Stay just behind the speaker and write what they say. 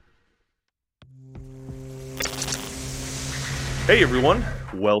Hey everyone,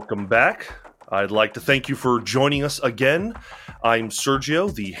 welcome back. I'd like to thank you for joining us again. I'm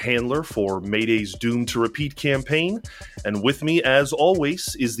Sergio, the handler for Mayday's Doomed to Repeat campaign, and with me, as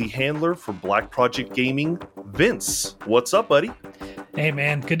always, is the handler for Black Project Gaming, Vince. What's up, buddy? Hey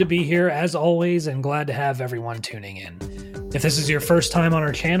man, good to be here as always, and glad to have everyone tuning in. If this is your first time on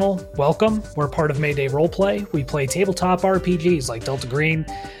our channel, welcome. We're part of Mayday Roleplay. We play tabletop RPGs like Delta Green,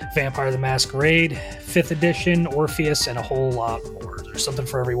 Vampire the Masquerade, 5th Edition, Orpheus, and a whole lot more. There's something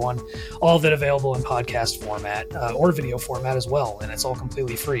for everyone. All of it available in podcast format or video format as well, and it's all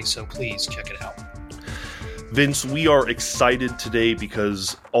completely free, so please check it out. Vince, we are excited today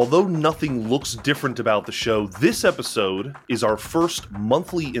because although nothing looks different about the show, this episode is our first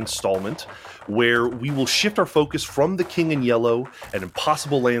monthly installment where we will shift our focus from the King in Yellow and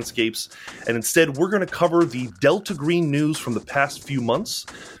Impossible Landscapes, and instead we're going to cover the Delta Green news from the past few months.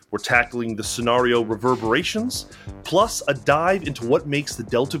 We're tackling the scenario reverberations, plus a dive into what makes the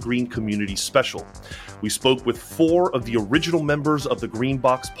Delta Green community special. We spoke with 4 of the original members of the Green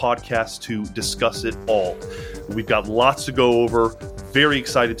Box podcast to discuss it all. We've got lots to go over, very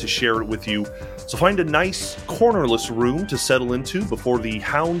excited to share it with you. So find a nice cornerless room to settle into before the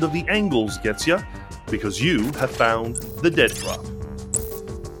Hound of the Angles gets you, because you have found the Dead Drop.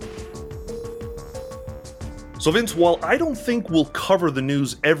 So Vince, while I don't think we'll cover the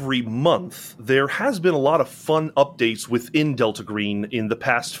news every month, there has been a lot of fun updates within Delta Green in the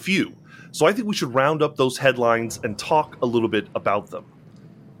past few. So I think we should round up those headlines and talk a little bit about them.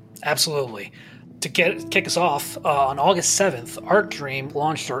 Absolutely. To kick us off, on August 7th, Arc Dream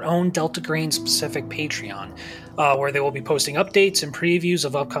launched their own Delta Green specific Patreon, where they will be posting updates and previews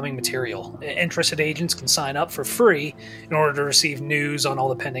of upcoming material. Interested agents can sign up for free in order to receive news on all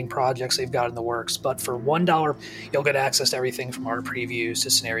the pending projects they've got in the works, but for $1, you'll get access to everything from art previews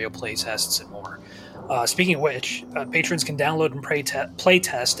to scenario playtests and more. Speaking of which, patrons can download and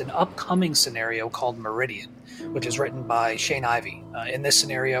playtest an upcoming scenario called Meridian, which is written by Shane Ivey. In this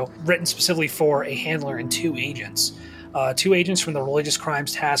scenario, written specifically for a handler and 2 agents. 2 agents from the Religious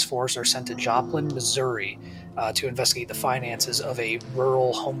Crimes Task Force are sent to Joplin, Missouri, to investigate the finances of a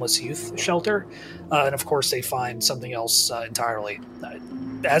rural homeless youth shelter. And of course, they find something else entirely.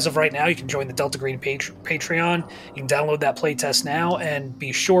 As of right now, you can join the Delta Green Patreon. You can download that playtest now, and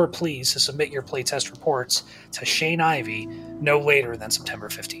be sure, please, to submit your playtest reports to Shane Ivey no later than September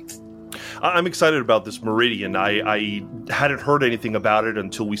 15th. I'm excited about this Meridian. I hadn't heard anything about it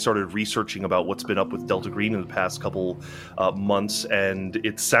until we started researching about what's been up with Delta Green in the past couple months, and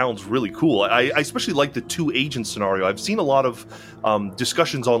it sounds really cool. I especially like the 2 agent scenario. I've seen a lot of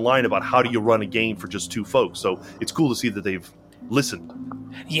discussions online about how do you run a game for just 2 folks, so it's cool to see that they've listened.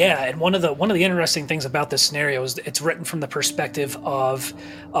 Yeah, and one of the interesting things about this scenario is it's written from the perspective of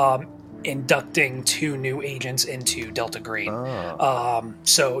inducting 2 new agents into Delta Green.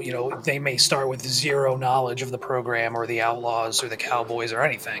 So, they may start with 0 knowledge of the program or the Outlaws or the Cowboys or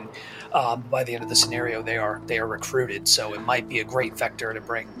anything. By the end of the scenario, they are recruited. So it might be a great vector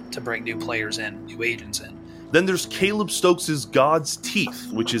to bring new players in, new agents in. Then there's Caleb Stokes' God's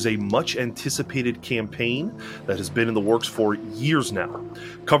Teeth, which is a much-anticipated campaign that has been in the works for years now.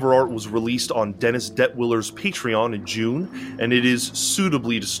 Cover art was released on Dennis Detwiller's Patreon in June, and it is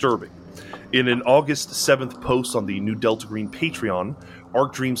suitably disturbing. In an August 7th post on the new Delta Green Patreon,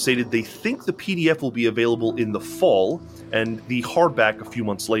 Arc Dream stated they think the PDF will be available in the fall, and the hardback a few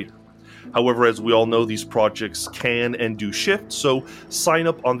months later. However, as we all know, these projects can and do shift, so sign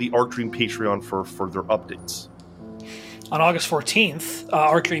up on the Arc Dream Patreon for further updates. On August 14th,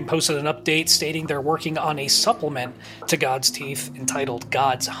 Arc Dream posted an update stating they're working on a supplement to God's Teeth entitled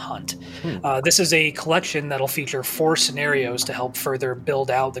God's Hunt. This is a collection that'll feature 4 scenarios to help further build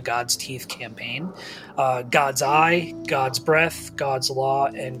out the God's Teeth campaign. God's Eye, God's Breath, God's Law,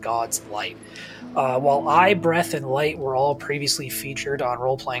 and God's Light. While Eye, Breath, and Light were all previously featured on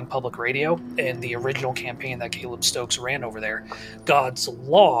Role-Playing Public Radio in the original campaign that Caleb Stokes ran over there, God's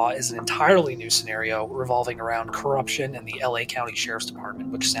Law is an entirely new scenario revolving around corruption in the LA County Sheriff's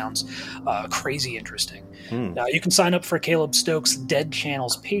Department, which sounds crazy interesting. You can sign up for Caleb Stokes' Dead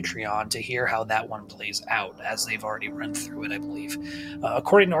Channel's Patreon to hear how that one plays out, as they've already run through it, I believe.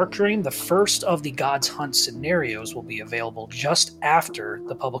 According to Arc Dream, the first of the God's Hunt scenarios will be available just after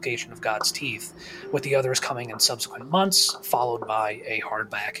the publication of God's Teeth, with the others coming in subsequent months, followed by a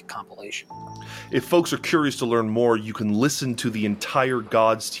hardback compilation. If folks are curious to learn more, you can listen to the entire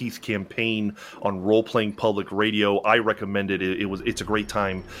God's Teeth campaign on Role-Playing Public Radio. I recommend it. It's a great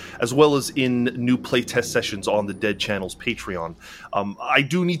time, as well as in new playtest sessions on the Dead Channel's Patreon. I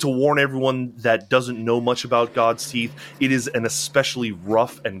do need to warn everyone that doesn't know much about God's Teeth. It is an especially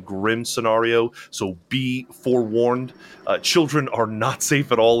rough and grim scenario, so be forewarned. Children are not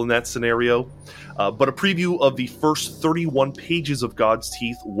safe at all in that scenario. But a preview of the first 31 pages of God's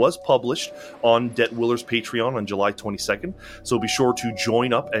Teeth was published on Det Willer's Patreon on July 22nd, so be sure to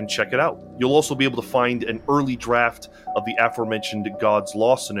join up and check it out. You'll also be able to find an early draft of the aforementioned God's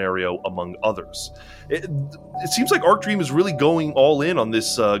Law scenario, among others. It seems like Arc Dream is really going all in on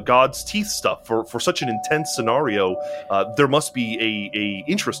this God's Teeth stuff. For such an intense scenario, there must be a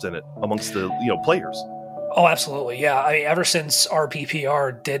interest in it amongst the players. Oh, absolutely. Yeah. I mean, ever since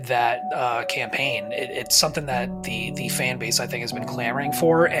RPPR did that campaign, it's something that the fan base, I think, has been clamoring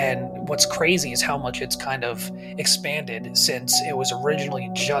for. And what's crazy is how much it's kind of expanded since it was originally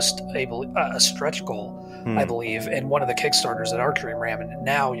just a stretch goal, I believe, and one of the Kickstarters that Arc Dream ran. And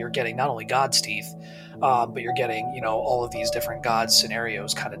now you're getting not only God's Teeth, but you're getting, all of these different God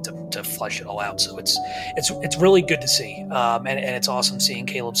scenarios kind of to flesh it all out. So it's really good to see. And it's awesome seeing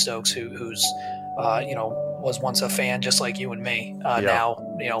Caleb Stokes, who's was once a fan just like you and me. Now,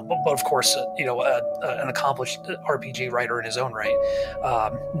 but of course, an accomplished RPG writer in his own right.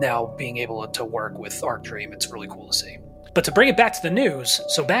 Now being able to work with Arc Dream, it's really cool to see. But to bring it back to the news,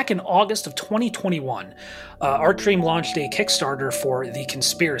 so back in August of 2021, Arc Dream launched a Kickstarter for The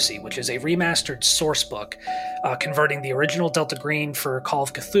Conspiracy, which is a remastered sourcebook converting the original Delta Green for Call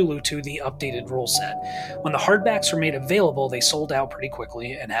of Cthulhu to the updated rule set. When the hardbacks were made available, they sold out pretty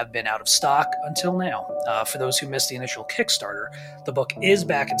quickly and have been out of stock until now. For those who missed the initial Kickstarter, the book is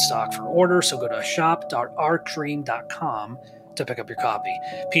back in stock for order, so go to shop.arcdream.com to pick up your copy.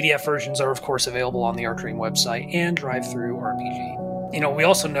 PDF versions are, of course, available on the Arc Dream website and Drive-Thru RPG. We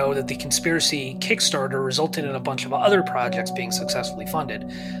also know that the Conspiracy Kickstarter resulted in a bunch of other projects being successfully funded.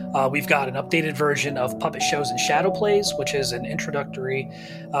 We've got an updated version of Puppet Shows and Shadow Plays, which is an introductory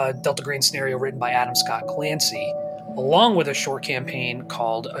Delta Green scenario written by Adam Scott Clancy, along with a short campaign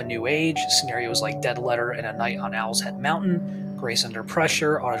called A New Age, scenarios like Dead Letter and A Night on Owl's Head Mountain, Grace Under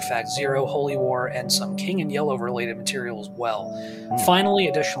Pressure, Artifact Zero, Holy War, and some King and Yellow related material as well. Finally,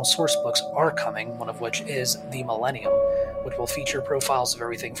 additional source books are coming, one of which is The Millennium, which will feature profiles of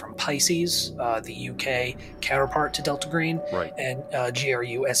everything from Pisces, the UK counterpart to Delta Green, right, and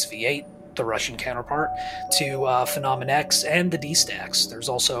GRU SV8, the Russian counterpart, to Phenomenon X and the D-Stacks. There's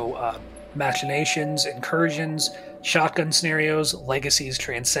also Machinations, Incursions, Shotgun Scenarios, Legacies,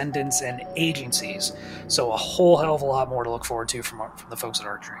 Transcendence, and Agencies. So a whole hell of a lot more to look forward to from the folks at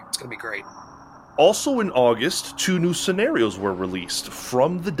Arc Dream. It's going to be great. Also in August, 2 new scenarios were released,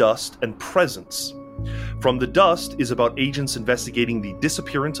 From the Dust and Presence. From the Dust is about agents investigating the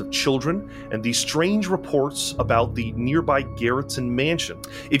disappearance of children and the strange reports about the nearby Garrettson mansion.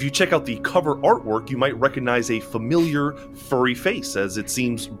 If you check out the cover artwork, you might recognize a familiar furry face, as it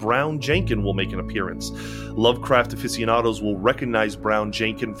seems Brown Jenkin will make an appearance. Lovecraft aficionados will recognize Brown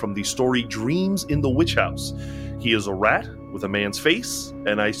Jenkin from the story Dreams in the Witch House. He is a rat with a man's face,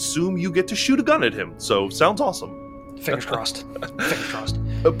 and I assume you get to shoot a gun at him, so sounds awesome. Fingers crossed. Fingers crossed.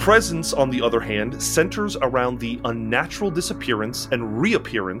 Presence, on the other hand, centers around the unnatural disappearance and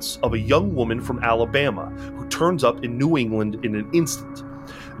reappearance of a young woman from Alabama who turns up in New England in an instant.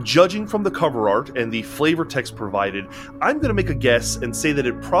 Judging from the cover art and the flavor text provided, I'm going to make a guess and say that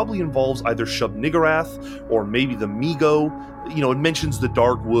it probably involves either Shub-Niggurath or maybe the Migo. It mentions the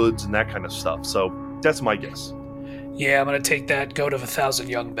Dark Woods and that kind of stuff, so that's my guess. Yeah, I'm going to take that Goat of 1,000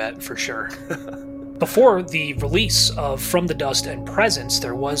 Young bet for sure. Before the release of From the Dust and Presence,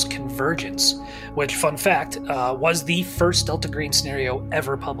 there was Convergence, which, fun fact, was the first Delta Green scenario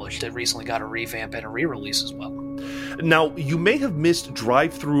ever published. It recently got a revamp and a re-release as well. Now, you may have missed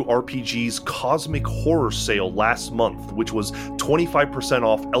Drive-Thru RPG's Cosmic Horror Sale last month, which was 25%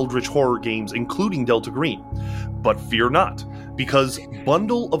 off Eldritch Horror games, including Delta Green. But fear not, because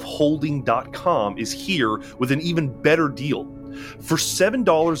BundleOfHolding.com is here with an even better deal. For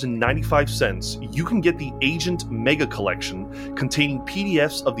 $7.95, you can get the Agent Mega Collection containing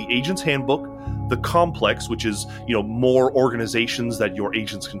PDFs of the Agent's Handbook, the Complex, which is, more organizations that your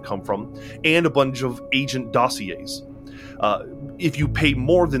agents can come from, and a bunch of agent dossiers. If you pay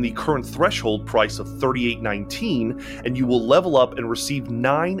more than the current threshold price of $38.19, and you will level up and receive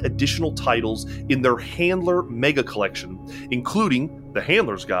 9 additional titles in their Handler Mega Collection, including The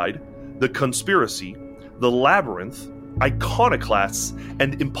Handler's Guide, The Conspiracy, The Labyrinth, Iconoclasts,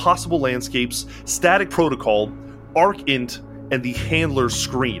 and Impossible Landscapes, Static Protocol, Arc Int, and the Handler's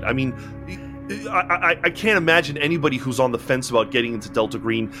Screen. I mean, I can't imagine anybody who's on the fence about getting into Delta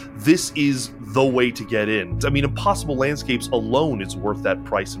Green. This is the way to get in. I mean, Impossible Landscapes alone is worth that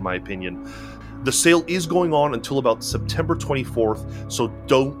price, in my opinion. The sale is going on until about September 24th, so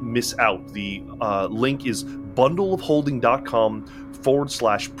don't miss out. The link is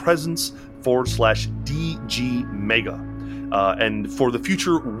bundleofholding.com/presents/DG Mega. And for the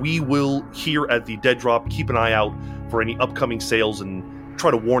future, we will, here at the Dead Drop, keep an eye out for any upcoming sales and try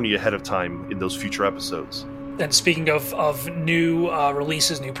to warn you ahead of time in those future episodes. And speaking of new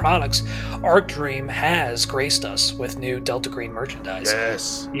releases, new products, Arc Dream has graced us with new Delta Green merchandise.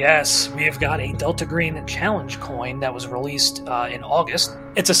 Yes, we have got a Delta Green Challenge coin that was released in August.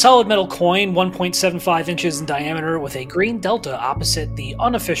 It's a solid metal coin, 1.75 inches in diameter, with a green delta opposite the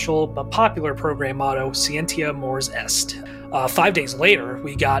unofficial but popular program motto, Scientia Mors Est. 5 days later,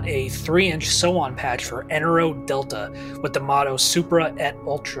 we got a 3-inch sew-on patch for Enero Delta with the motto Supra et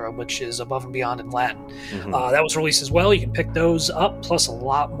Ultra, which is above and beyond in Latin. That was released as well. You can pick those up, plus a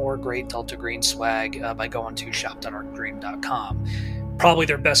lot more great Delta Green swag by going to shop.arcdream.com. Probably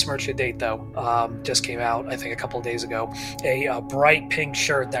their best merch to date, though. Just came out, I think, a couple of days ago. A bright pink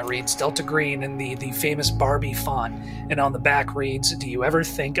shirt that reads Delta Green in the famous Barbie font. And on the back reads, "Do you ever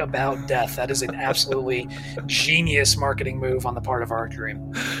think about death?" That is an absolutely genius marketing move on the part of Arc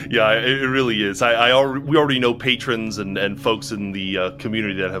Dream. Yeah, it really is. We already know patrons and folks in the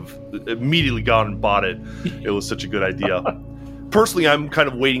community that have immediately gone and bought it. It was such a good idea. Personally, I'm kind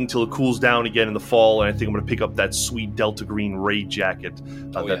of waiting till it cools down again in the fall, and I think I'm going to pick up that sweet Delta Green raid jacket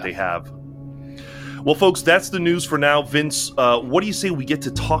that they have. Well, folks, that's the news for now. Vince, what do you say we get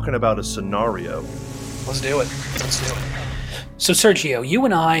to talking about a scenario? Let's do it. So, Sergio, you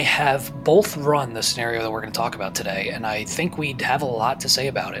and I have both run the scenario that we're going to talk about today, and I think we'd have a lot to say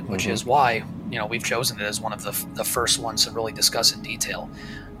about it, which is why we've chosen it as one of the first ones to really discuss in detail.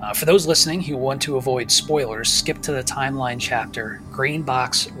 For those listening who want to avoid spoilers, skip to the timeline chapter, Green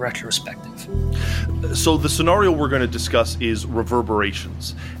Box Retrospective. So the scenario we're going to discuss is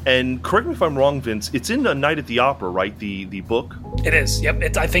Reverberations. And correct me if I'm wrong, Vince, it's in A Night at the Opera, right? The book? It is,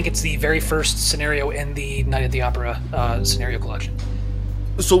 yep. I think it's the very first scenario in the Night at the Opera scenario collection.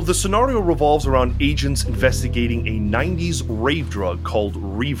 So the scenario revolves around agents investigating a 90s rave drug called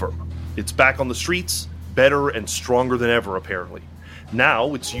Reverb. It's back on the streets, better and stronger than ever, apparently.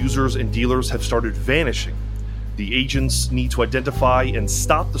 Now, its users and dealers have started vanishing. The agents need to identify and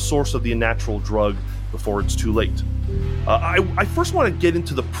stop the source of the unnatural drug before it's too late. I first want to get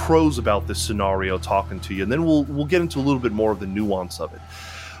into the pros about this scenario talking to you, and then we'll get into a little bit more of the nuance of it.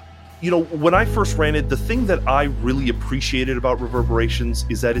 When I first ran it, the thing that I really appreciated about Reverberations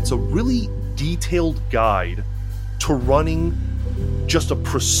is that it's a really detailed guide to running just a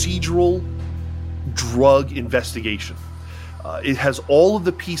procedural drug investigation. It has all of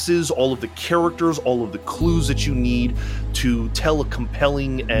the pieces, all of the characters, all of the clues that you need to tell a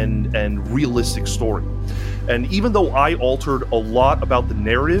compelling and realistic story. And even though I altered a lot about the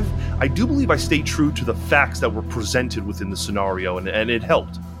narrative, I do believe I stayed true to the facts that were presented within the scenario, and it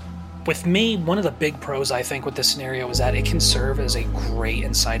helped. With me, one of the big pros, I think, with this scenario is that it can serve as a great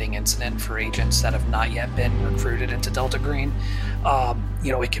inciting incident for agents that have not yet been recruited into Delta Green.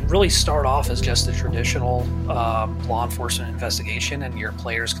 It can really start off as just a traditional law enforcement investigation, and your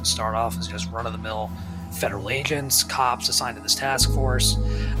players can start off as just run-of-the-mill federal agents, cops assigned to this task force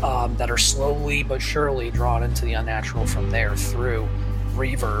that are slowly but surely drawn into the unnatural from there through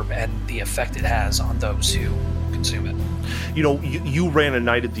Reverb and the effect it has on those who consume it. You ran A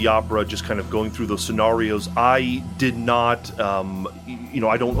Night at the Opera, just kind of going through those scenarios. I did not,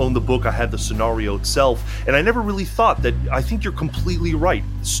 I don't own the book. I had the scenario itself, and I never really thought that. I think you're completely right.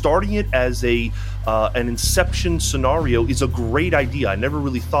 Starting it as an Inception scenario is a great idea. I never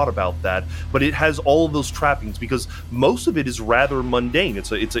really thought about that, but it has all of those trappings because most of it is rather mundane.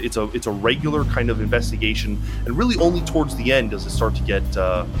 It's a regular kind of investigation, and really only towards the end does it start to get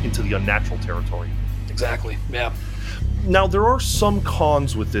into the unnatural territory. Exactly. Yeah. Now, there are some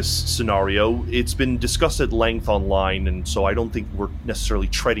cons with this scenario. It's been discussed at length online, and so I don't think we're necessarily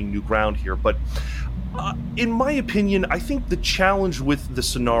treading new ground here. But in my opinion, I think the challenge with the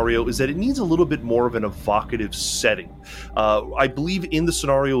scenario is that it needs a little bit more of an evocative setting. I believe in the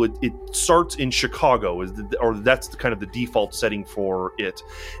scenario, it starts in Chicago, or that's kind of the default setting for it.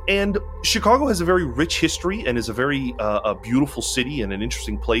 And Chicago has a very rich history and is a very a beautiful city and an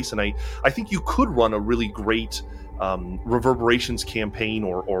interesting place. And I think you could run a really great Reverberations campaign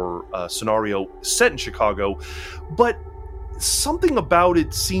or scenario set in Chicago, but something about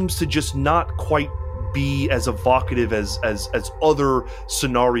it seems to just not quite be as evocative as other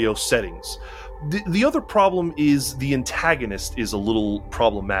scenario settings. The other problem is the antagonist is a little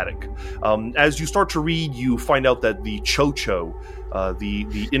problematic. As you start to read, you find out that the Cho-Cho,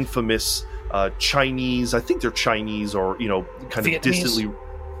 the infamous Chinese, I think they're Chinese or kind of distantly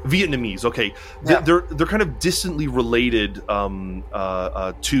Vietnamese. Okay, yeah. They're kind of distantly related to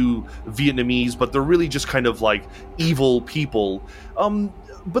Vietnamese, but they're really just kind of like evil people.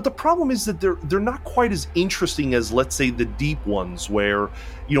 But the problem is that they're not quite as interesting as, let's say, the Deep Ones, where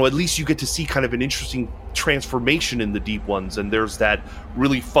at least you get to see kind of an interesting transformation in the Deep Ones, and there's that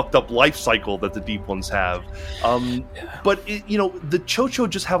really fucked up life cycle that the Deep Ones have. But the Cho-Cho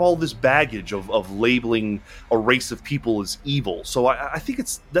just have all this baggage of labeling a race of people as evil. So I think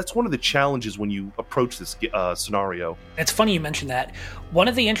that's one of the challenges when you approach this scenario. It's funny you mentioned that. One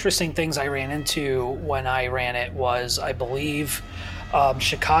of the interesting things I ran into when I ran it was, I believe,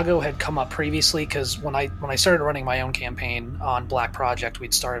 Chicago had come up previously, because when I started running my own campaign on Black Project,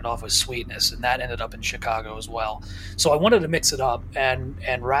 we'd started off with Sweetness, and that ended up in Chicago as well. So I wanted to mix it up, and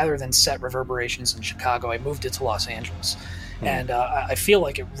rather than set Reverberations in Chicago, I moved it to Los Angeles, and I feel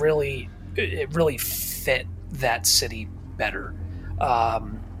like it really fit that city better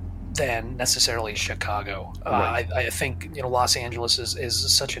than necessarily Chicago. Right. I think Los Angeles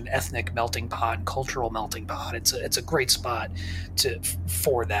is such an ethnic melting pot and cultural melting pot. It's a great spot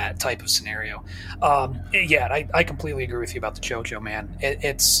for that type of scenario. I completely agree with you about the Cho-Cho, man.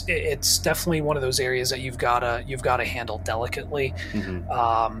 It's definitely one of those areas that you've gotta handle delicately.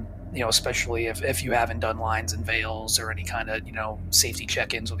 Mm-hmm. Especially if you haven't done lines and veils or any kind of safety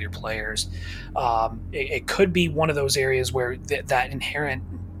check-ins with your players. It could be one of those areas where that inherent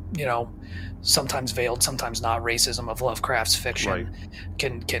sometimes veiled, sometimes not racism of Lovecraft's fiction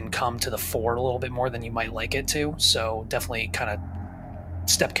can come to the fore a little bit more than you might like it to. So definitely kind of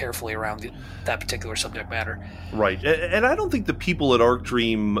step carefully around that particular subject matter. Right. And I don't think the people at Arc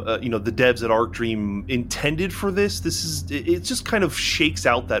Dream, the devs at Arc Dream intended for this. It just kind of shakes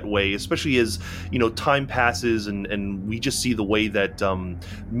out that way, especially as, time passes and we just see the way that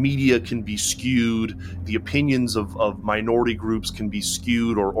media can be skewed. The opinions of minority groups can be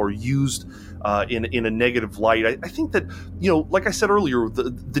skewed or used in a negative light. I think that, like I said earlier,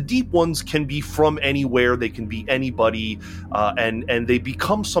 the Deep Ones can be from anywhere. They can be anybody, and they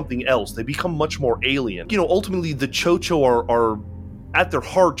become something else. They become much more alien. Ultimately, the Cho-Cho are at their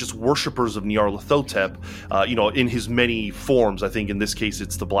heart just worshippers of Nyarlathotep, in his many forms. I think in this case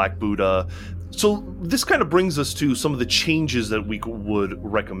it's the Black Buddha. So this kind of brings us to some of the changes that we would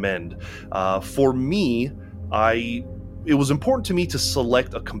recommend. For me, it was important to me to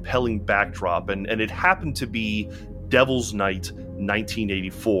select a compelling backdrop, and it happened to be Devil's Night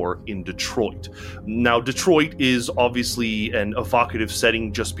 1984 in Detroit. Now, Detroit is obviously an evocative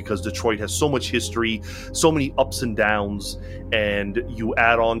setting just because Detroit has so much history, so many ups and downs, and you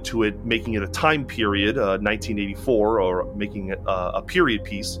add on to it making it a time period, 1984, or making it a period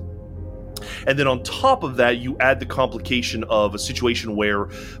piece. And then on top of that, you add the complication of a situation where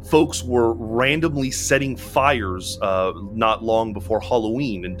folks were randomly setting fires not long before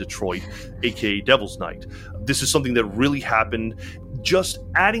Halloween in Detroit, aka Devil's Night. This is something that really happened. Just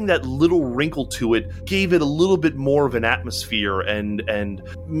adding that little wrinkle to it gave it a little bit more of an atmosphere and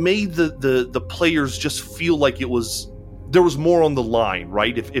made the players just feel like there was more on the line,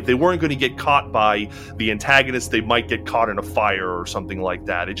 right? If they weren't going to get caught by the antagonist, they might get caught in a fire or something like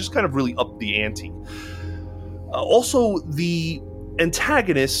that. It just kind of really upped the ante. Also, the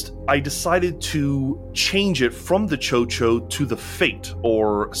antagonist, I decided to change it from the Cho-Cho to the Fate,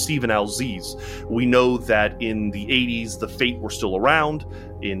 or Stephen Alziz. We know that in the 80s, the Fate were still around.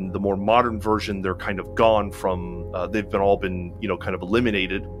 In the more modern version, they're kind of gone from, they've all been, kind of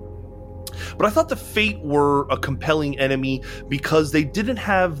eliminated. But I thought the Fate were a compelling enemy because they didn't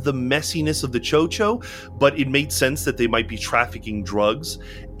have the messiness of the Cho-Cho, but it made sense that they might be trafficking drugs.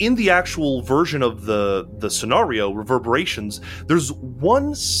 In the actual version of the scenario, Reverberations, there's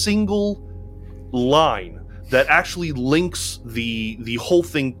one single line that actually links the whole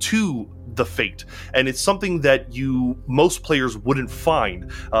thing to the Fate, and it's something that most players wouldn't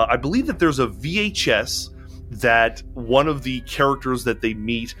find. I believe that there's a VHS that one of the characters that they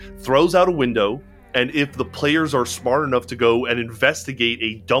meet throws out a window, and if the players are smart enough to go and investigate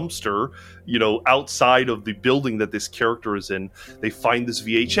a dumpster, outside of the building that this character is in, they find this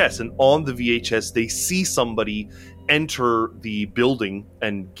VHS, and on the VHS they see somebody enter the building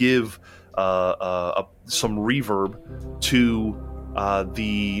and give some reverb to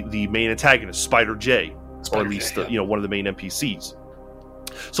the main antagonist, Spider J, or at least one of the main NPCs.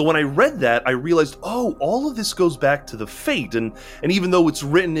 So when I read that, I realized, all of this goes back to the Fate, and even though it's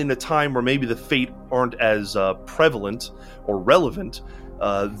written in a time where maybe the Fate aren't as prevalent or relevant,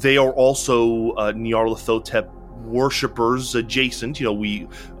 They are also Nyarlathotep worshippers adjacent.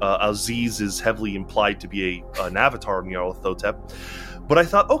 Aziz is heavily implied to be an avatar of Nyarlathotep. But I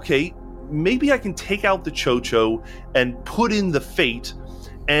thought, okay, maybe I can take out the Chocho and put in the Fate.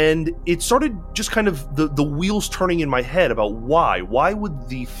 And it started just kind of the wheels turning in my head about why. Why would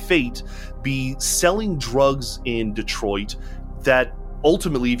the Fate be selling drugs in Detroit that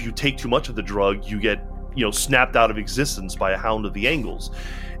ultimately, if you take too much of the drug, you get, snapped out of existence by a Hound of the Angles?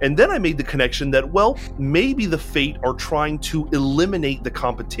 And then I made the connection that, well, maybe the Fate are trying to eliminate the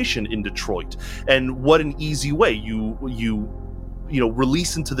competition in Detroit. And what an easy way. You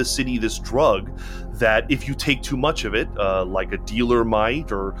release into the city this drug that if you take too much of it, like a dealer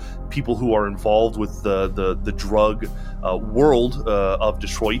might, or people who are involved with the drug world of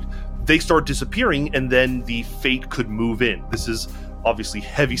Detroit, they start disappearing, and then the Fate could move in. This is obviously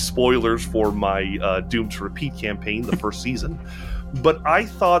heavy spoilers for my Doomed to Repeat campaign, the first season. But I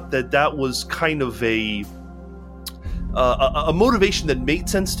thought that was kind of a motivation that made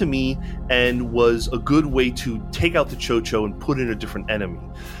sense to me and was a good way to take out the Chocho and put in a different enemy.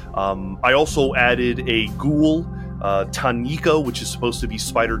 I also added a ghoul, Tanika, which is supposed to be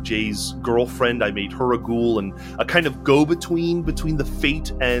Spider J's girlfriend. I made her a ghoul and a kind of go-between between the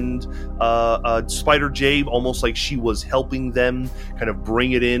Fate and Spider J, almost like she was helping them kind of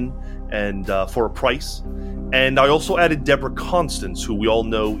bring it in and for a price. And I also added Deborah Constance, who we all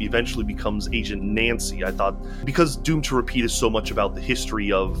know eventually becomes Agent Nancy. I thought, because Doomed to Repeat is so much about the history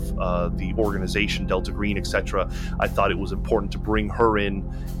of the organization, Delta Green, etc., I thought it was important to bring her in.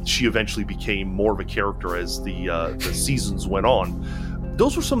 She eventually became more of a character as the seasons went on.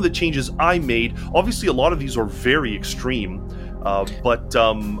 Those were some of the changes I made. Obviously, a lot of these are very extreme, but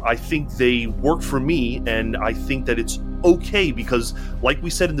I think they work for me, and I think that it's okay because, like we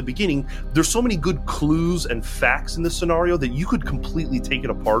said in the beginning, there's so many good clues and facts in this scenario that you could completely take it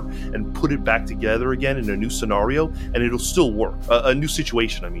apart and put it back together again in a new scenario, and it'll still work. A new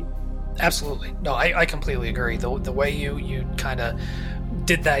situation, I mean. Absolutely. No, I completely agree. The way you kind of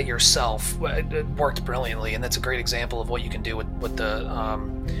did that yourself, it worked brilliantly, and that's a great example of what you can do with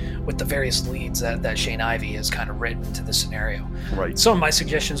the various leads that Shane Ivey has kind of written to the scenario. Right. Some of my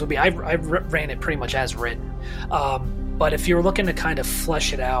suggestions would be I ran it pretty much as written. But if you're looking to kind of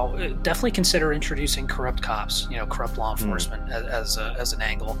flesh it out, definitely consider introducing corrupt cops, corrupt law enforcement as an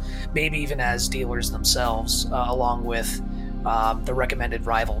angle, maybe even as dealers themselves, along with the recommended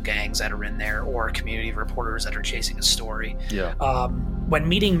rival gangs that are in there, or community reporters that are chasing a story. Yeah. When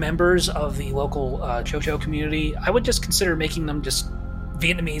meeting members of the local Chocho community, I would just consider making them just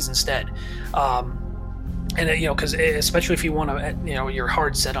Vietnamese instead. And because especially if you want to, you're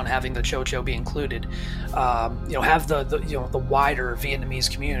hard set on having the Chocho be included, have the wider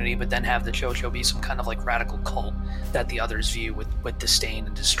Vietnamese community, but then have the Chocho be some kind of like radical cult that the others view with disdain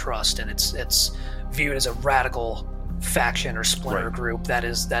and distrust, and it's viewed as a radical faction or splinter group that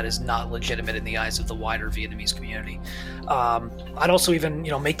is not legitimate in the eyes of the wider Vietnamese community. I'd also even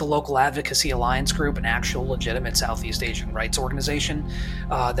make the local advocacy alliance group an actual legitimate Southeast Asian rights organization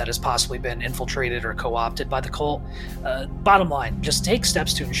that has possibly been infiltrated or co-opted by the cult. Bottom line, just take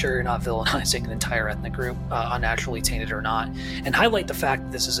steps to ensure you're not villainizing an entire ethnic group, unnaturally tainted or not, and highlight the fact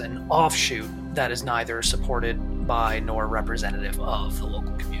that this is an offshoot that is neither supported by nor representative of the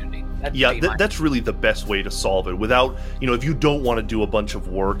local community. That's really the best way to solve it without, if you don't want to do a bunch of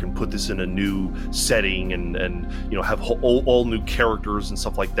work and put this in a new setting and have all new characters and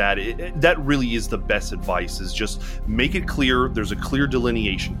stuff like that. That really is the best advice, is just make it clear. There's a clear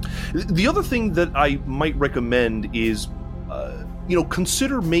delineation. The other thing that I might recommend is,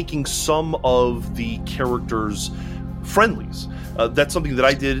 consider making some of the characters friendlies. That's something that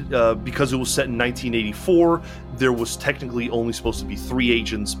I did because it was set in 1984. There was technically only supposed to be 3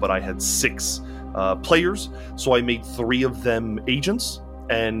 agents, but I had 6 players, so I made 3 of them agents,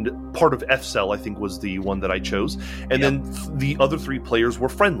 and part of F-Cell, I think, was the one that I chose, and then the other 3 players were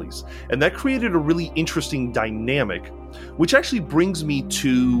friendlies, and that created a really interesting dynamic, which actually brings me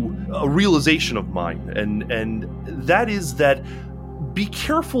to a realization of mine, and that is that be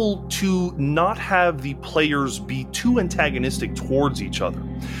careful to not have the players be too antagonistic towards each other.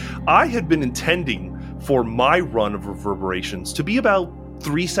 I had been intending for my run of Reverberations to be about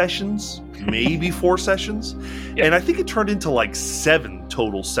 3 sessions, maybe 4 sessions, and I think it turned into like 7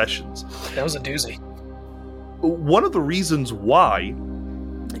 total sessions. That was a doozy. One of the reasons why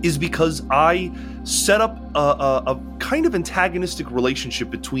is because I set up a kind of antagonistic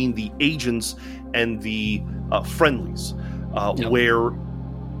relationship between the agents and the friendlies. Where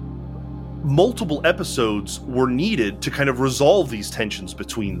multiple episodes were needed to kind of resolve these tensions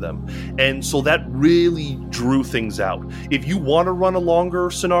between them. And so that really drew things out. If you want to run a longer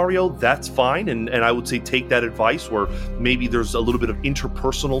scenario, that's fine. And I would say take that advice where maybe there's a little bit of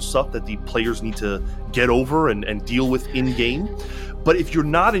interpersonal stuff that the players need to get over and deal with in-game. But if you're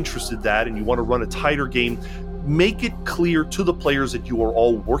not interested in that and you want to run a tighter game, make it clear to the players that you are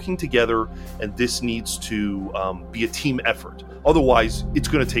all working together and this needs to be a team effort. Otherwise, it's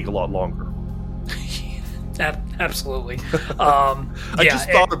going to take a lot longer. Absolutely. I just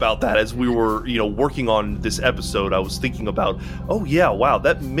thought about that as we were, working on this episode. I was thinking about, oh yeah, wow,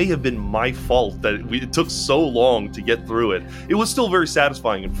 that may have been my fault that it took so long to get through it. It was still very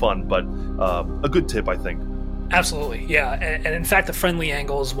satisfying and fun, but a good tip, I think. Absolutely, yeah, and in fact, the friendly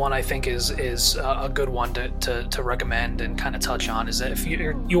angle is one I think is a good one to recommend and kind of touch on. Is that if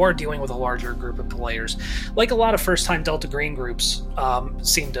you are dealing with a larger group of players, like a lot of first-time Delta Green groups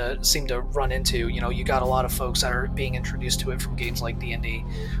seem to run into. You got a lot of folks that are being introduced to it from games like D&D,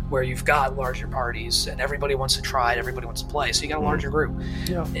 where you've got larger parties and everybody wants to try it, everybody wants to play, so you got a larger group.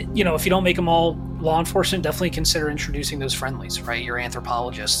 Yeah. If you don't make them all law enforcement, definitely consider introducing those friendlies, right? Your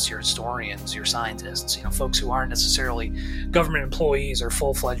anthropologists, your historians, your scientists, folks who aren't necessarily government employees or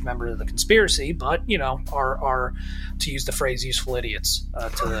full-fledged members of the conspiracy, but are, to use the phrase, useful idiots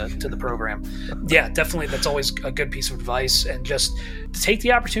to the program. Yeah, definitely, that's always a good piece of advice, and just take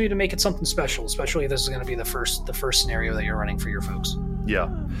the opportunity to make it something special, especially if this is going to be the first scenario that you're running for your folks. Yeah.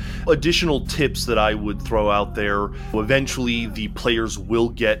 Additional tips that I would throw out there. Eventually, the players will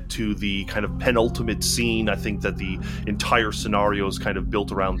get to the kind of penultimate scene. I think that the entire scenario is kind of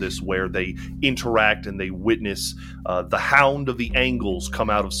built around this, where they interact and they witness the Hound of the Angles come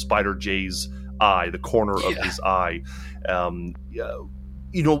out of Spider J's eye, the corner of his eye.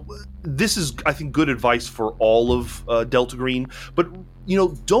 This is, I think, good advice for all of Delta Green. But,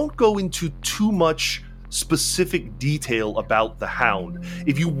 don't go into too much specific detail about the Hound.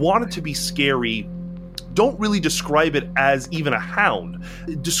 If you want it to be scary, don't really describe it as even a hound.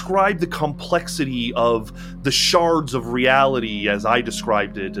 Describe the complexity of the shards of reality, as I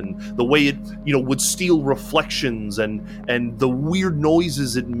described it, and the way it, would steal reflections and the weird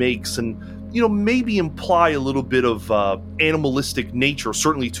noises it makes, and maybe imply a little bit of animalistic nature,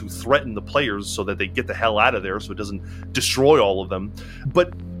 certainly to threaten the players so that they get the hell out of there so it doesn't destroy all of them.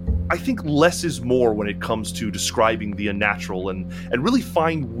 But I think less is more when it comes to describing the unnatural, and really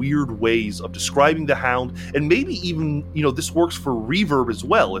find weird ways of describing the Hound. And maybe even, this works for reverb as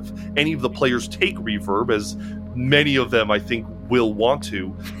well. If any of the players take reverb, as many of them I think will want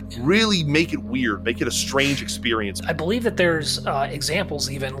to, really make it weird, make it a strange experience. I believe that there's examples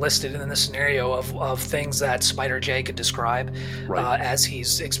even listed in the scenario of things that Spider J could describe as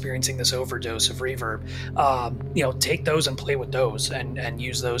he's experiencing this overdose of reverb. Take those and play with those, and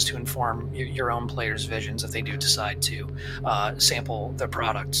use those to inform your own players' visions if they do decide to sample the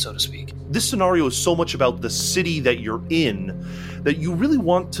product, so to speak. This scenario is so much about the city that you're in that you really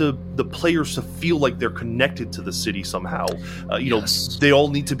want the players to feel like they're connected to the city somehow. Yes. They all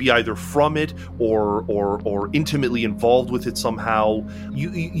need to be either from it or intimately involved with it somehow.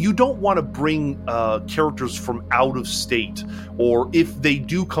 You don't want to bring characters from out of state, or if they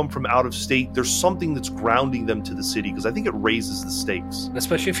do come from out of state, there's something that's grounding them to the city, because I think it raises the stakes.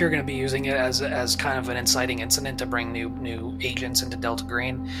 Especially if you're going to be using it as kind of an inciting incident to bring new agents into Delta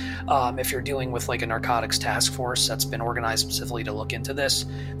Green. If you're dealing with like a narcotics task force that's been organized specifically to look into this,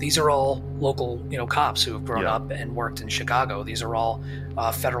 these are all local cops who have grown up and worked in Chicago. These are all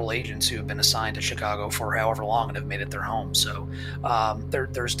federal agents who have been assigned to Chicago for however long and have made it their home. So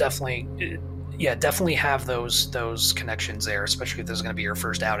there's definitely have those connections there, especially if this is going to be your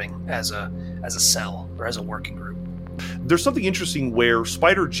first outing as a cell or as a working group. There's something interesting where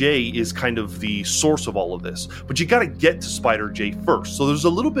Spider J is kind of the source of all of this, but you got to get to Spider J first. So there's a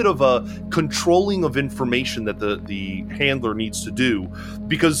little bit of a controlling of information that the handler needs to do,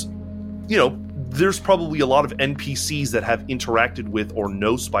 because there's probably a lot of NPCs that have interacted with or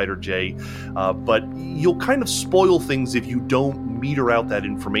know Spider J, but you'll kind of spoil things if you don't meter out that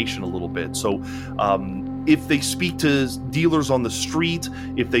information a little bit. So if they speak to dealers on the street,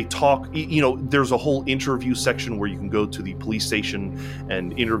 if they talk, there's a whole interview section where you can go to the police station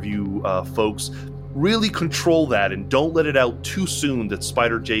and interview folks. Really control that and don't let it out too soon that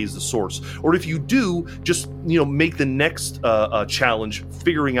Spider J is the source. Or if you do, just make the next challenge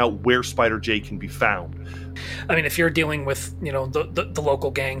figuring out where Spider J can be found. I mean, if you're dealing with the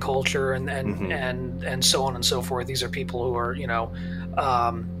local gang culture and so on and so forth, these are people who are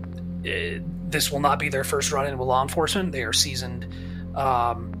this will not be their first run in with law enforcement. They are seasoned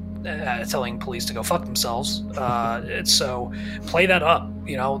telling police to go fuck themselves. So play that up.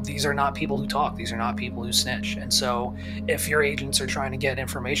 These are not people who talk. These are not people who snitch. And so if your agents are trying to get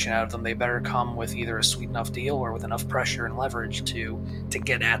information out of them, they better come with either a sweet enough deal or with enough pressure and leverage to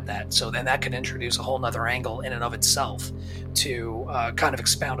get at that. So then that could introduce a whole nother angle in and of itself to kind of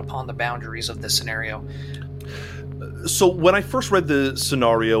expound upon the boundaries of this scenario. So when I first read the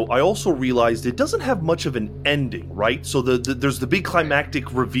scenario, I also realized it doesn't have much of an ending, right? So there's the big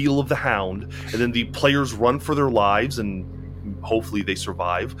climactic reveal of the Hound, and then the players run for their lives, and hopefully they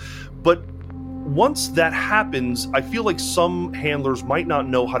survive. But once that happens, I feel like some handlers might not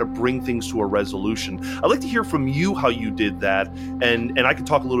know how to bring things to a resolution. I'd like to hear from you how you did that, and I can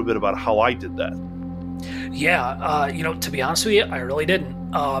talk a little bit about how I did that. Yeah, to be honest with you, I really didn't.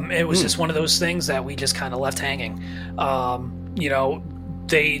 It was just one of those things that we just kind of left hanging.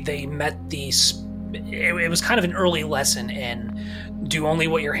 They met these. It was kind of an early lesson in do only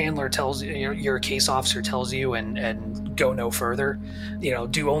what your handler tells you, your case officer tells you, and go no further.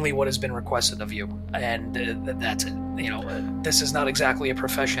 Do only what has been requested of you, and that's it. This is not exactly a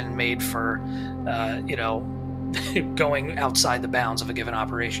profession made for, going outside the bounds of a given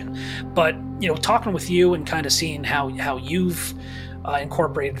operation. But talking with you and kind of seeing how you've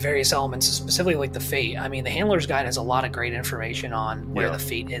incorporated various elements, specifically like the fate. I mean, the Handler's Guide has a lot of great information on where the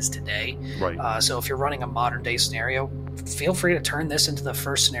fate is today. Right. So if you're running a modern day scenario, feel free to turn this into the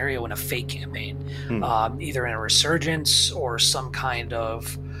first scenario in a fate campaign, either in a resurgence or some kind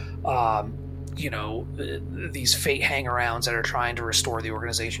of these fate hangarounds that are trying to restore the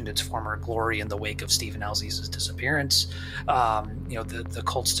organization to its former glory in the wake of Stephen Alziz's disappearance, the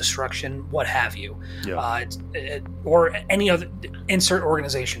cult's destruction, what have you. Or any other insert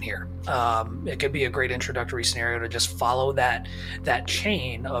organization here. It could be a great introductory scenario to just follow that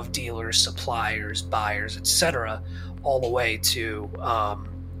chain of dealers, suppliers, buyers, etc., all the way to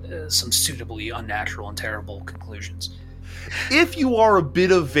some suitably unnatural and terrible conclusions. If you are a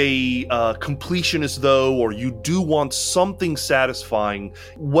bit of a completionist, though, or you do want something satisfying,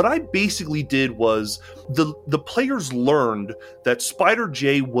 what I basically did was the players learned that Spider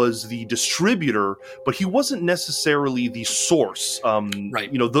J was the distributor, but he wasn't necessarily the source.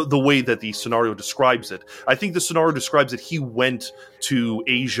 Right. The way that the scenario describes it. I think the scenario describes that he went to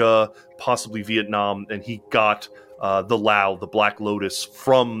Asia, possibly Vietnam, and he got the Lao, the Black Lotus,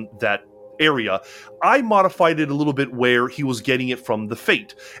 from that area. I modified it a little bit where he was getting it from the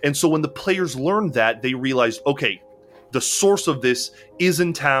Fate. And so when the players learned that, they realized, okay, the source of this is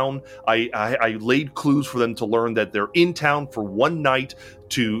in town. I laid clues for them to learn that they're in town for one night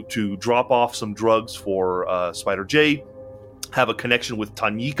to drop off some drugs for Spider J, have a connection with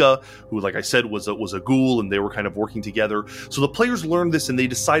Tanyika, who, like I said, was a ghoul, and they were kind of working together. So the players learned this, and they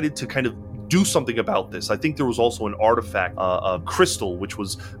decided to kind of do something about this. I think there was also an artifact, a crystal, which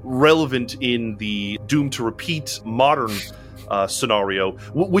was relevant in the Doomed to Repeat modern scenario,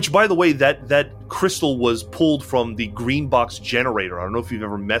 which, by the way, that crystal was pulled from the green box generator. I don't know if you've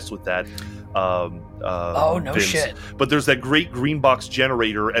ever messed with that. No Vince. Shit. But there's that great green box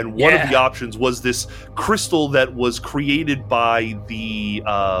generator, and one of the options was this crystal that was created by the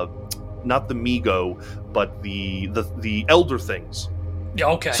not the Migo, but the Elder Things. Yeah,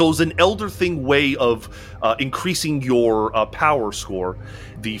 okay. So it was an Elder Thing way of increasing your power score.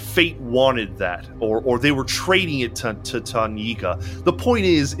 The Fate wanted that, or they were trading it to Tanyika. The point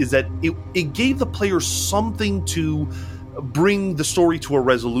is that it gave the players something to bring the story to a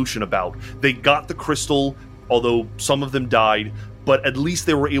resolution about. They got the crystal, although some of them died, but at least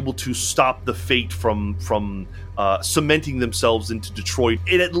they were able to stop the Fate from cementing themselves into Detroit.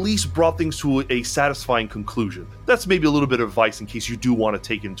 It at least brought things to a satisfying conclusion. That's maybe a little bit of advice in case you do want to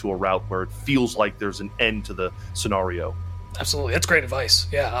take it into a route where it feels like there's an end to the scenario. Absolutely. That's great advice.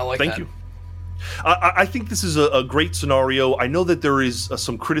 Yeah, I like that. Thank you. I think this is a great scenario. I know that there is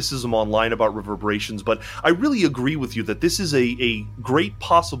some criticism online about reverberations, but I really agree with you that this is a great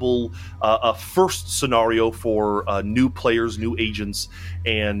possible first scenario for new players, new agents,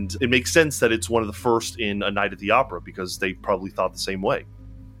 and it makes sense that it's one of the first in A Night at the Opera because they probably thought the same way.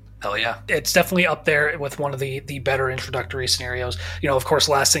 Hell yeah. It's definitely up there with one of the better introductory scenarios. Of course,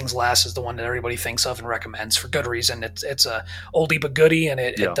 Last Things Last is the one that everybody thinks of and recommends for good reason. It's a oldie but goodie, and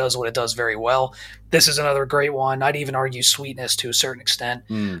it does what it does very well. This is another great one. I'd even argue Sweetness to a certain extent.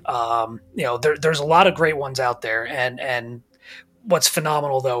 There's a lot of great ones out there, and what's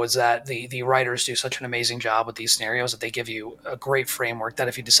phenomenal, though, is that the writers do such an amazing job with these scenarios that they give you a great framework that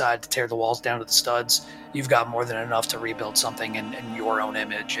if you decide to tear the walls down to the studs, you've got more than enough to rebuild something in your own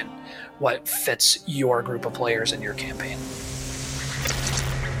image and what fits your group of players in your campaign.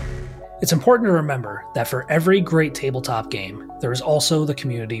 It's important to remember that for every great tabletop game, there is also the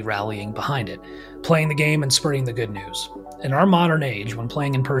community rallying behind it, playing the game and spreading the good news. In our modern age, when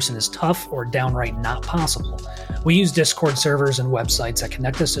playing in person is tough or downright not possible, we use Discord servers and websites that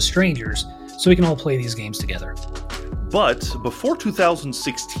connect us to strangers so we can all play these games together. But before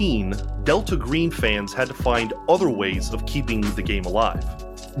 2016, Delta Green fans had to find other ways of keeping the game alive.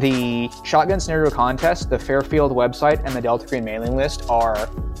 The Shotgun Scenario Contest, the Fairfield website, and the Delta Green mailing list are,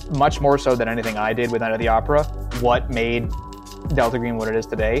 much more so than anything I did with Night of the Opera, what made Delta Green what it is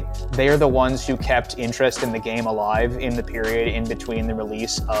today. They are the ones who kept interest in the game alive in the period in between the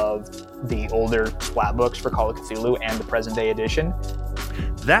release of the older Splat books for Call of Cthulhu and the present day edition.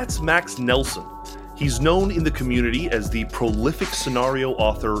 That's Max Nelson. He's known in the community as the prolific scenario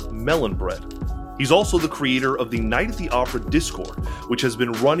author Melonbread. He's also the creator of the Night at the Opera Discord, which has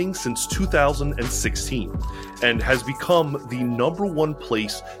been running since 2016, and has become the #1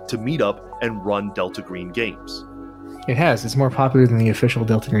 place to meet up and run Delta Green games. It has. It's more popular than the official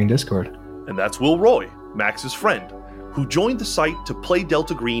Delta Green Discord. And that's Will Roy, Max's friend, who joined the site to play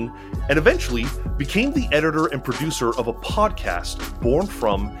Delta Green and eventually became the editor and producer of a podcast born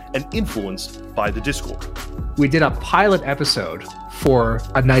from and influenced by the Discord. We did a pilot episode for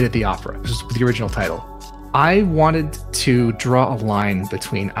A Night at the Opera, which is the original title. I wanted to draw a line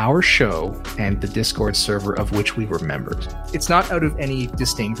between our show and the Discord server of which we were members. It's not out of any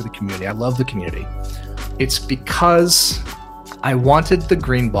disdain for the community. I love the community. It's because I wanted the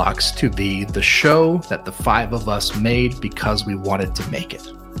Green Box to be the show that the 5 of us made because we wanted to make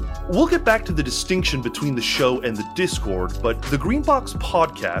it. We'll get back to the distinction between the show and the Discord, but the Green Box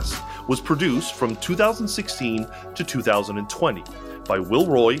podcast was produced from 2016 to 2020 by Will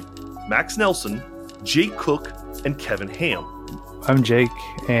Roy, Max Nelson, Jake Cook, and Kevin Ham. I'm Jake,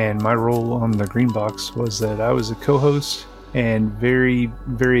 and my role on the Green Box was that I was a co-host and very,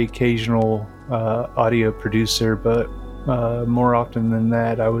 very occasional audio producer, but more often than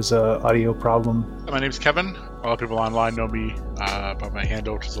that, I was an audio problem. My name's Kevin. A lot of people online know me by my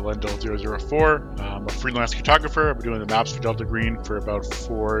handle, which is Alendo004. I'm a freelance cartographer. I've been doing the maps for Delta Green for about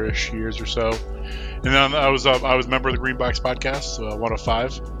 4-ish years or so. And then I was a member of the Green Box podcast,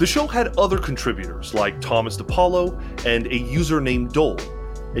 105. The show had other contributors like Thomas DePaulo and a user named Dole.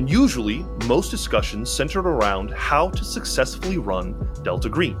 And usually, most discussions centered around how to successfully run Delta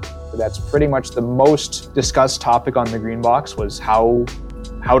Green. That's pretty much the most discussed topic on the Green Box, was how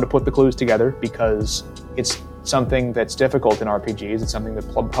to put the clues together, because it's something that's difficult in RPGs. It's something that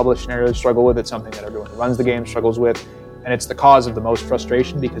published scenarios struggle with. It's something that everyone who runs the game struggles with. And it's the cause of the most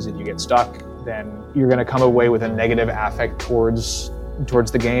frustration, because if you get stuck, then you're going to come away with a negative affect towards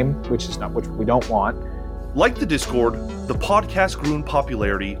the game, which we don't want. Like the Discord, the podcast grew in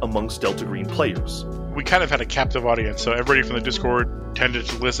popularity amongst Delta Green players. We kind of had a captive audience, so everybody from the Discord tended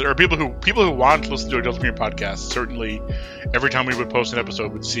to listen, or people who wanted to listen to a Delta Green podcast, certainly every time we would post an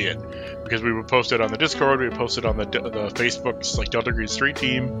episode would see it, because we would post it on the Discord, we would post it on the Facebooks, like Delta Green Street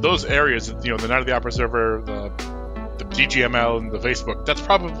Team. Those areas, the Night of the Opera server, the DGML, and the Facebook, that's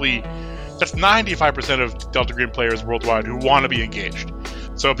 95% of Delta Green players worldwide who want to be engaged.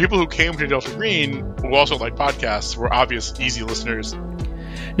 So people who came to Delta Green, who also like podcasts, were obvious, easy listeners.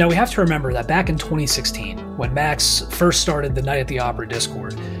 Now, we have to remember that back in 2016, when Max first started the Night at the Opera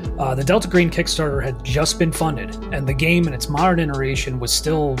Discord, the Delta Green Kickstarter had just been funded, and the game in its modern iteration was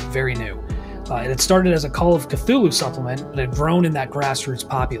still very new. It had started as a Call of Cthulhu supplement, but had grown in that grassroots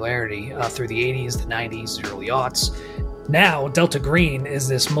popularity through the 80s, the 90s, the early aughts. Now, Delta Green is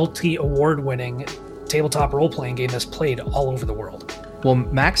this multi-award-winning tabletop role-playing game that's played all over the world. Well,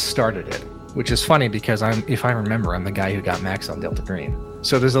 Max started it, which is funny because if I remember, I'm the guy who got Max on Delta Green.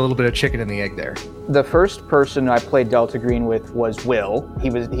 So there's a little bit of chicken and the egg there. The first person I played Delta Green with was Will.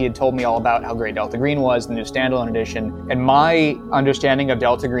 He had told me all about how great Delta Green was, the new standalone edition. And my understanding of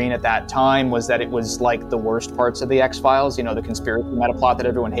Delta Green at that time was that it was like the worst parts of the X-Files, the conspiracy metaplot that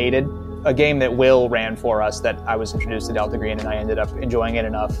everyone hated. A game that Will ran for us, that I was introduced to Delta Green, and I ended up enjoying it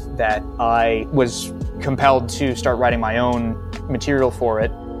enough that I was compelled to start writing my own material for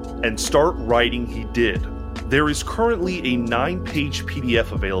it. And start writing he did. There is currently a 9-page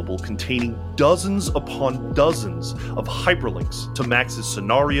PDF available containing dozens upon dozens of hyperlinks to Max's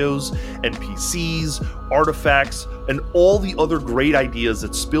scenarios, NPCs, artifacts, and all the other great ideas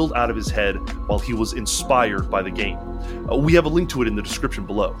that spilled out of his head while he was inspired by the game. We have a link to it in the description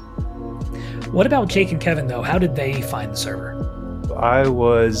below. What about Jake and Kevin, though? How did they find the server? I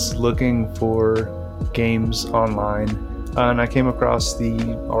was looking for games online, and I came across the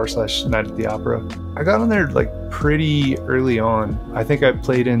r/Night at the Opera. I got on there pretty early on. I think I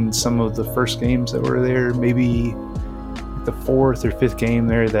played in some of the first games that were there, maybe the 4th or 5th game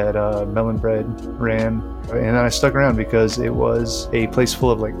there that Melon Bread ran. And then I stuck around because it was a place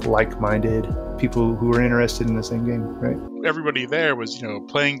full of like-minded people who were interested in the same game, right? Everybody there was,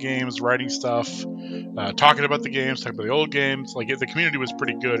 playing games, writing stuff, talking about the games, talking about the old games. Like, the community was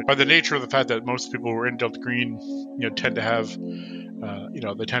pretty good. By the nature of the fact that most people who were in Delta Green, tend to have,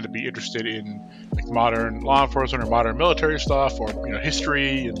 they tend to be interested in like modern law enforcement or modern military stuff, or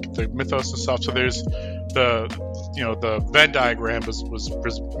history and the mythos and stuff. So there's the Venn diagram was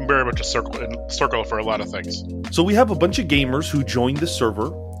very much a circle for a lot of things. So we have a bunch of gamers who join the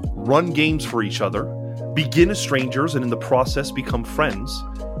server, run games for each other, begin as strangers, and in the process become friends.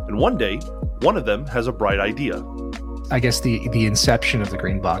 And one day, one of them has a bright idea. I guess the inception of the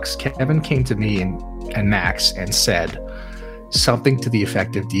Green Box, Kevin came to me and Max and said something to the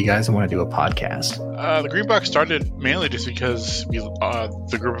effect of, do you guys want to do a podcast? The Green Box started mainly just because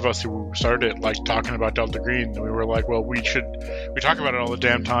the group of us who started it liked talking about Delta Green, and we were like, well, we talk about it all the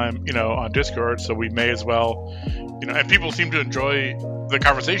damn time, on Discord, so we may as well, and people seem to enjoy the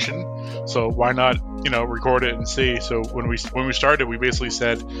conversation, so why not, record it and see. So when we started, we basically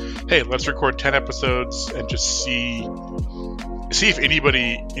said, hey, let's record 10 episodes and just see if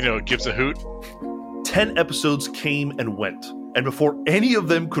anybody, gives a hoot. 10 episodes came and went. And before any of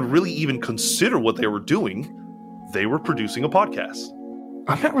them could really even consider what they were doing, they were producing a podcast.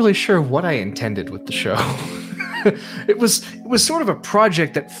 I'm not really sure what I intended with the show. It was sort of a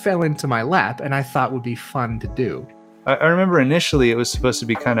project that fell into my lap and I thought would be fun to do. I remember initially it was supposed to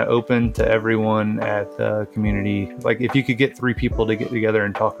be kind of open to everyone at the community. Like, if you could get 3 people to get together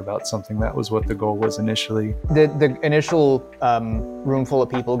and talk about something, that was what the goal was initially. The initial room full of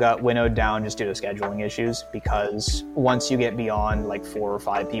people got winnowed down just due to scheduling issues, because once you get beyond like 4 or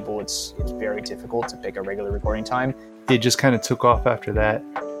 5 people, it's very difficult to pick a regular recording time. It just kind of took off after that.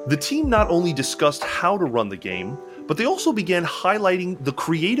 The team not only discussed how to run the game, but they also began highlighting the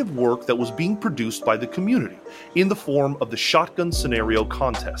creative work that was being produced by the community in the form of the shotgun scenario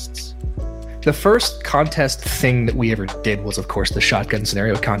contests. The first contest thing that we ever did was, of course, the shotgun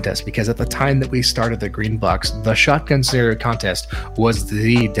scenario contest, because at the time that we started the Green Box, the shotgun scenario contest was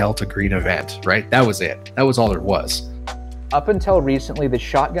the Delta Green event, right? That was it. That was all there was. Up until recently, the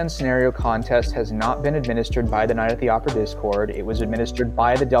shotgun scenario contest has not been administered by the Night at the Opera Discord. It was administered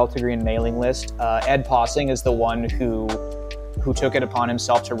by the Delta Green mailing list. Ed Possing is the one who took it upon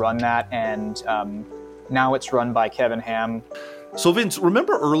himself to run that, and now it's run by Kevin Ham. So Vince,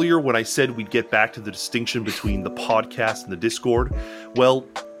 remember earlier when I said we'd get back to the distinction between the podcast and the Discord? Well,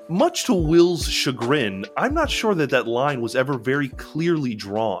 much to Will's chagrin, I'm not sure that line was ever very clearly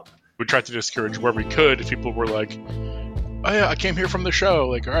drawn. We tried to discourage where we could if people were like, oh yeah, I came here from the show.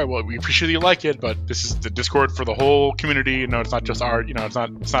 Like, all right, well, we appreciate you like it, but this is the Discord for the whole community. It's not just our,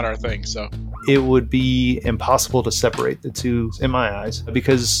 it's not our thing. So it would be impossible to separate the two in my eyes,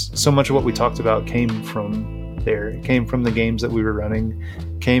 because so much of what we talked about came from there. It came from the games that we were running,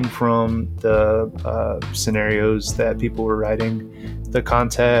 came from the scenarios that people were writing, the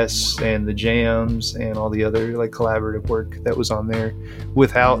contests and the jams and all the other like collaborative work that was on there.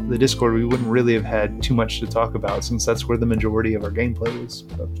 Without the Discord, we wouldn't really have had too much to talk about, since that's where the majority of our gameplay was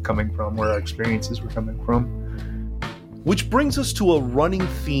coming from, where our experiences were coming from. Which brings us to a running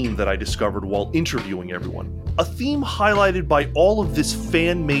theme that I discovered while interviewing everyone. A theme highlighted by all of this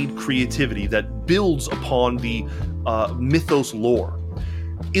fan-made creativity that builds upon the mythos lore.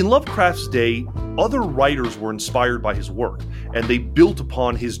 In Lovecraft's day, other writers were inspired by his work, and they built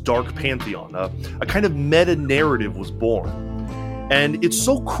upon his dark pantheon. A kind of meta-narrative was born. And it's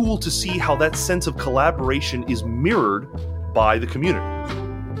so cool to see how that sense of collaboration is mirrored by the community.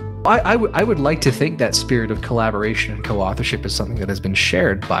 I would like to think that spirit of collaboration and co-authorship is something that has been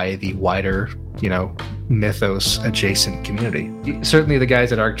shared by the wider, mythos adjacent community. Certainly the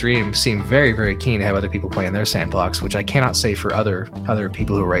guys at Arc Dream seem very, very keen to have other people play in their sandbox, which I cannot say for other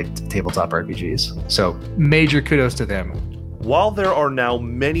people who write tabletop RPGs. So major kudos to them. While there are now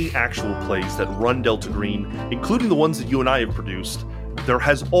many actual plays that run Delta Green, including the ones that you and I have produced, there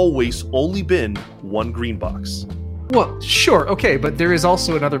has always only been one Green Box. Well, sure, okay, but there is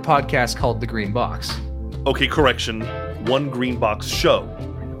also another podcast called The Green Box. Okay, correction. One Green Box show.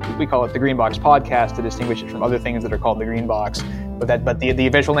 We call it the Green Box Podcast to distinguish it from other things that are called the Green Box, but the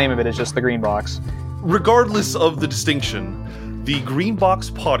official name of it is just the Green Box. Regardless of the distinction, the Green Box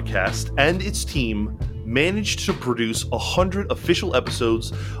Podcast and its team managed to produce 100 official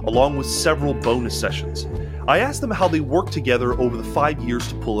episodes along with several bonus sessions. I asked them how they worked together over the 5 years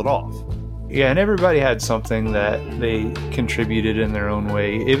to pull it off. Yeah, and everybody had something that they contributed in their own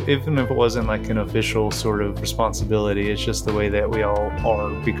way, even if it wasn't like an official sort of responsibility. It's just the way that we all are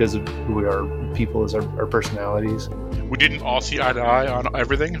because of who we are, people as our personalities. We didn't all see eye to eye on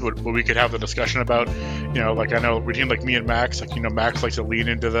everything, but we could have the discussion about, like I know between like me and Max, like Max likes to lean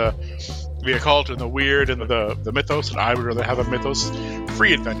into the occult and the weird and the mythos, and I would rather have a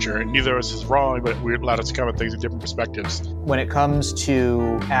mythos-free adventure. And neither of us is wrong, but we allowed us to come at things in different perspectives. When it comes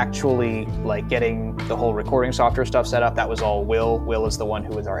to actually like getting the whole recording software stuff set up, that was all Will. Will is the one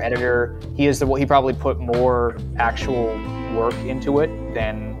who is our editor. He probably put more actual work into it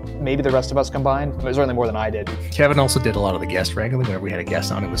than maybe the rest of us combined. It was certainly more than I did. Kevin also did a lot of the guest wrangling. Whenever we had a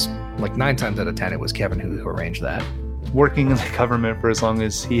guest on, it was like 9 times out of 10, it was Kevin who arranged that. Working in the government for as long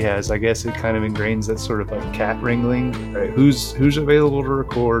as he has, I guess it kind of ingrains that sort of like cat wrangling, right? Who's available to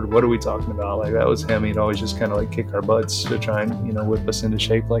record? What are we talking about? Like that was him. He'd always just kind of like kick our butts to try and, whip us into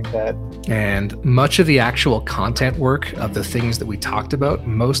shape like that. And much of the actual content work of the things that we talked about,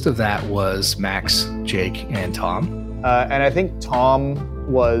 most of that was Max, Jake, and Tom. And I think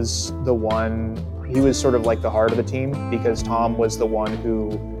Tom was the one, he was sort of like the heart of the team, because Tom was the one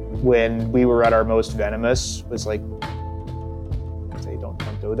who, when we were at our most venomous, was like, say, don't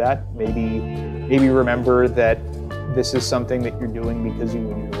do that. Maybe remember that this is something that you're doing because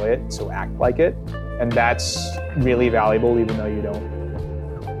you enjoy it, so act like it. And that's really valuable, even though you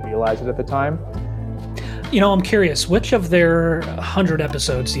don't realize it at the time. I'm curious, which of their 100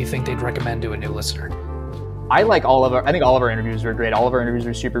 episodes do you think they'd recommend to a new listener? I think all of our interviews were great. All of our interviews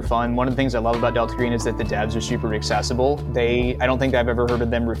were super fun. One of the things I love about Delta Green is that the devs are super accessible. I don't think I've ever heard of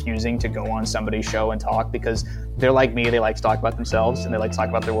them refusing to go on somebody's show and talk, because they're like me. They like to talk about themselves and they like to talk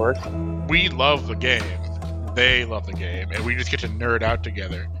about their work. We love the game. They love the game, and we just get to nerd out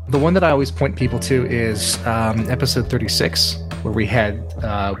together. The one that I always point people to is episode 36, where we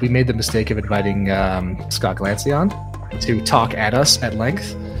made the mistake of inviting Scott Glancy on to talk at us at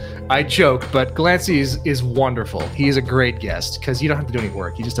length. I joke, but Glancy is wonderful. He is a great guest because you don't have to do any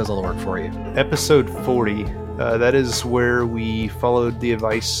work. He just does all the work for you. Episode 40, that is where we followed the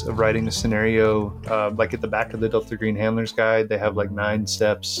advice of writing a scenario. Like at the back of the Delta Green Handler's Guide, they have like 9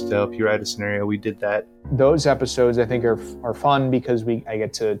 steps to help you write a scenario. We did that. Those episodes I think are fun because I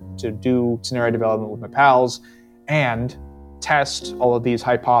get to do scenario development with my pals and test all of these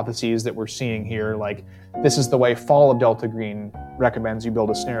hypotheses that we're seeing here. Like, this is the way Fall of Delta Green recommends you build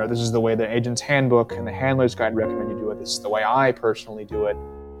a scenario. This is the way the Agent's Handbook and the Handler's Guide recommend you do it. This is the way I personally do it.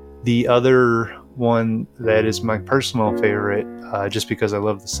 The other one that is my personal favorite, just because I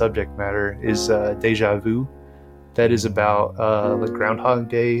love the subject matter, is Deja Vu. That is about like Groundhog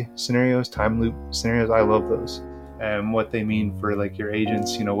Day scenarios, time loop scenarios. I love those. And what they mean for like your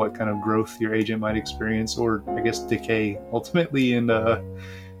agents, what kind of growth your agent might experience, or I guess decay ultimately in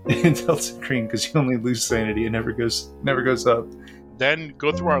Delta Green, because you only lose sanity. It never goes up. Then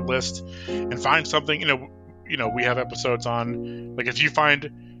go through our list and find something. We have episodes on, like, if you find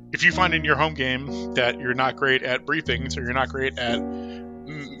in your home game that you're not great at briefings or you're not great at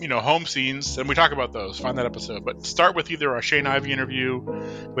home scenes, then we talk about those. Find that episode, but start with either our Shane Ivey interview,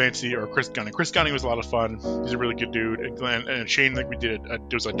 Glancy, or Chris Gunning. Chris Gunning was a lot of fun. He's a really good dude. And Shane, like, we did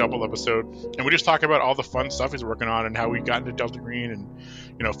it was a double episode, and we just talk about all the fun stuff he's working on and how we got into Delta Green, and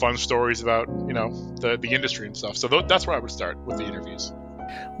fun stories about the industry and stuff. So that's where I would start with the interviews.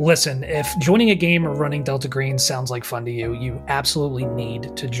 Listen, if joining a game or running Delta Green sounds like fun to you, you absolutely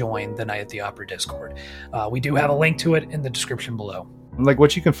need to join the Night at the Opera Discord. We do have a link to it in the description below. Like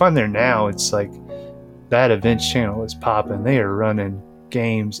what you can find there now, it's like that events channel is popping. They are running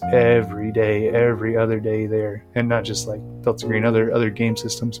games every day, every other day there, and not just like Delta Green, other game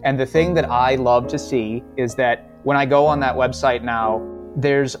systems. And the thing that I love to see is that when I go on that website now,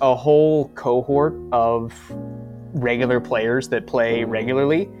 there's a whole cohort of regular players that play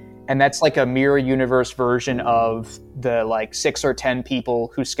regularly, and that's like a mirror universe version of the like 6 or 10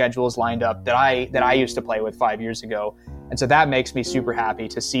 people whose schedules lined up that I used to play with 5 years ago. And so that makes me super happy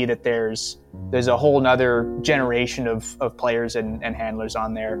to see that there's a whole nother generation of players and handlers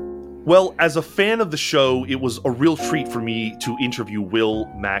on there. Well, as a fan of the show, it was a real treat for me to interview Will,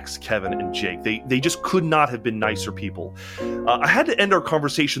 Max, Kevin, and Jake. They just could not have been nicer people. I had to end our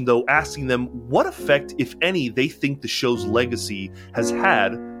conversation, though, asking them what effect, if any, they think the show's legacy has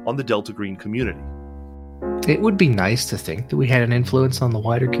had on the Delta Green community. It would be nice to think that we had an influence on the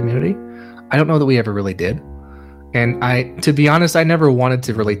wider community. I don't know that we ever really did. And to be honest, I never wanted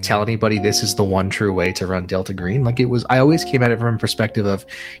to really tell anybody this is the one true way to run Delta Green. Like, I always came at it from a perspective of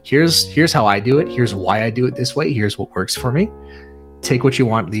here's how I do it. Here's why I do it this way. Here's what works for me. Take what you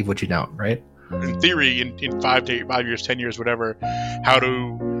want, leave what you don't, right? In theory, in 5 years, 10 years, whatever, how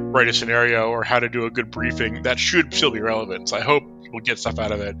to write a scenario or how to do a good briefing, that should still be relevant. So I hope we'll get stuff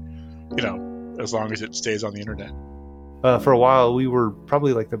out of it, as long as it stays on the internet. For a while, we were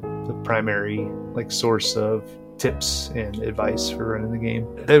probably like the primary source of tips and advice for running the game.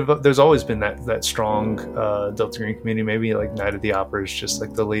 There's always been that strong Delta Green community. Maybe like Night of the Opera is just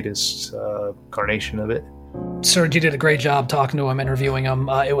like the latest carnation of it. Serge, you did a great job talking to him, interviewing him.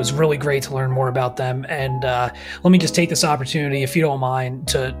 It was really great to learn more about them. And let me just take this opportunity, if you don't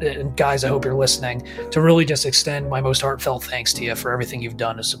mind, and guys, I hope you're listening, to really just extend my most heartfelt thanks to you for everything you've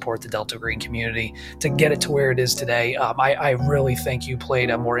done to support the Delta Green community, to get it to where it is today. I really think you played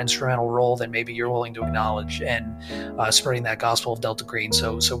a more instrumental role than maybe you're willing to acknowledge in spreading that gospel of Delta Green.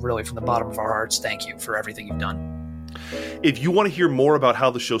 So really, from the bottom of our hearts, thank you for everything you've done. If you want to hear more about how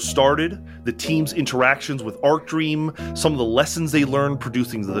the show started, the team's interactions with Arc Dream, some of the lessons they learned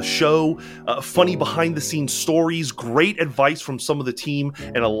producing the show, funny behind-the-scenes stories, great advice from some of the team,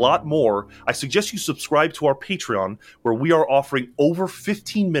 and a lot more, I suggest you subscribe to our Patreon, where we are offering over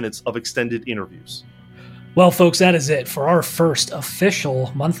 15 minutes of extended interviews. Well, folks, that is it for our first official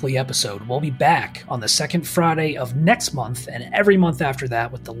monthly episode. We'll be back on the second Friday of next month and every month after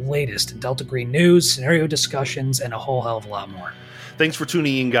that with the latest Delta Green news, scenario discussions, and a whole hell of a lot more. Thanks for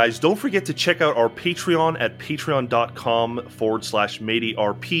tuning in, guys. Don't forget to check out our Patreon at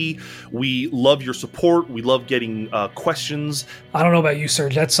patreon.com/MaydayRP. We love your support. We love getting questions. I don't know about you,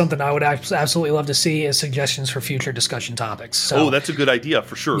 Serge. That's something I would absolutely love to see as suggestions for future discussion topics. So, that's a good idea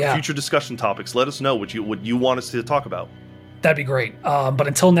for sure. Yeah. Future discussion topics. Let us know what you want us to talk about. That'd be great. But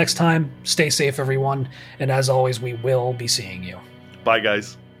until next time, stay safe, everyone. And as always, we will be seeing you. Bye,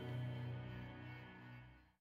 guys.